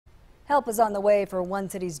Help is on the way for one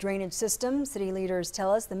city's drainage system. City leaders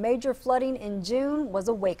tell us the major flooding in June was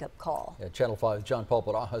a wake-up call. Channel 5's John Paul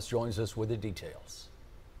Barajas joins us with the details.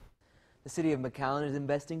 The city of McAllen is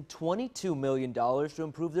investing $22 million to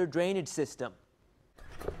improve their drainage system.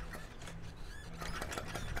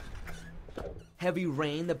 Heavy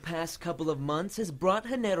rain the past couple of months has brought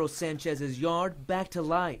Genaro Sanchez's yard back to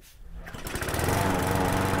life.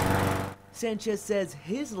 Sanchez says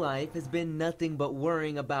his life has been nothing but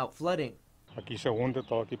worrying about flooding. Aquí se hunde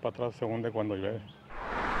todo, aquí para atrás se hunde cuando llueve.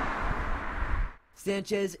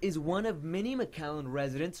 Sanchez is one of many McAllen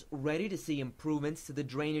residents ready to see improvements to the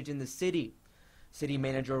drainage in the city. City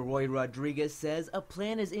Manager Roy Rodriguez says a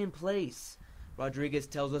plan is in place. Rodriguez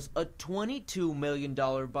tells us a $22 million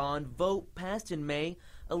bond vote passed in May,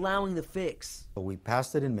 allowing the fix. We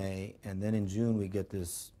passed it in May, and then in June we get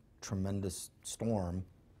this tremendous storm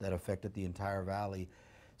that affected the entire valley.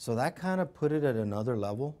 So that kind of put it at another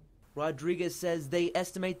level. Rodriguez says they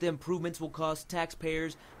estimate the improvements will cost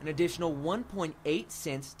taxpayers an additional 1.8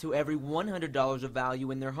 cents to every $100 of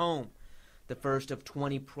value in their home. The first of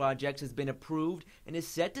 20 projects has been approved and is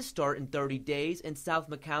set to start in 30 days in South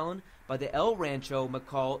McAllen by the El Rancho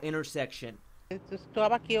McCall intersection.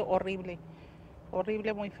 Estaba aquí horrible,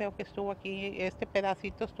 horrible, muy feo que estuvo aquí. Este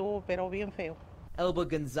pedacito estuvo, pero bien feo. Elba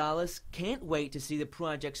Gonzalez can't wait to see the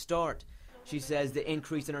project start. She says the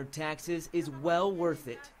increase in her taxes is well worth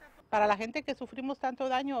it. Para la gente que sufrimos tanto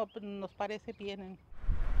daño, nos parece bien.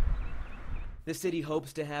 The city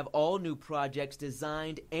hopes to have all new projects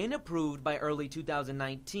designed and approved by early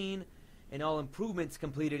 2019 and all improvements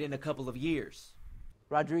completed in a couple of years.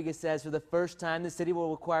 Rodriguez says for the first time the city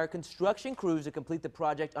will require construction crews to complete the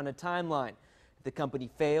project on a timeline. If the company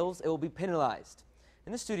fails, it will be penalized.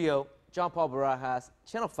 In the studio, John Paul Barajas,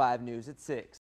 Channel 5 News at 6.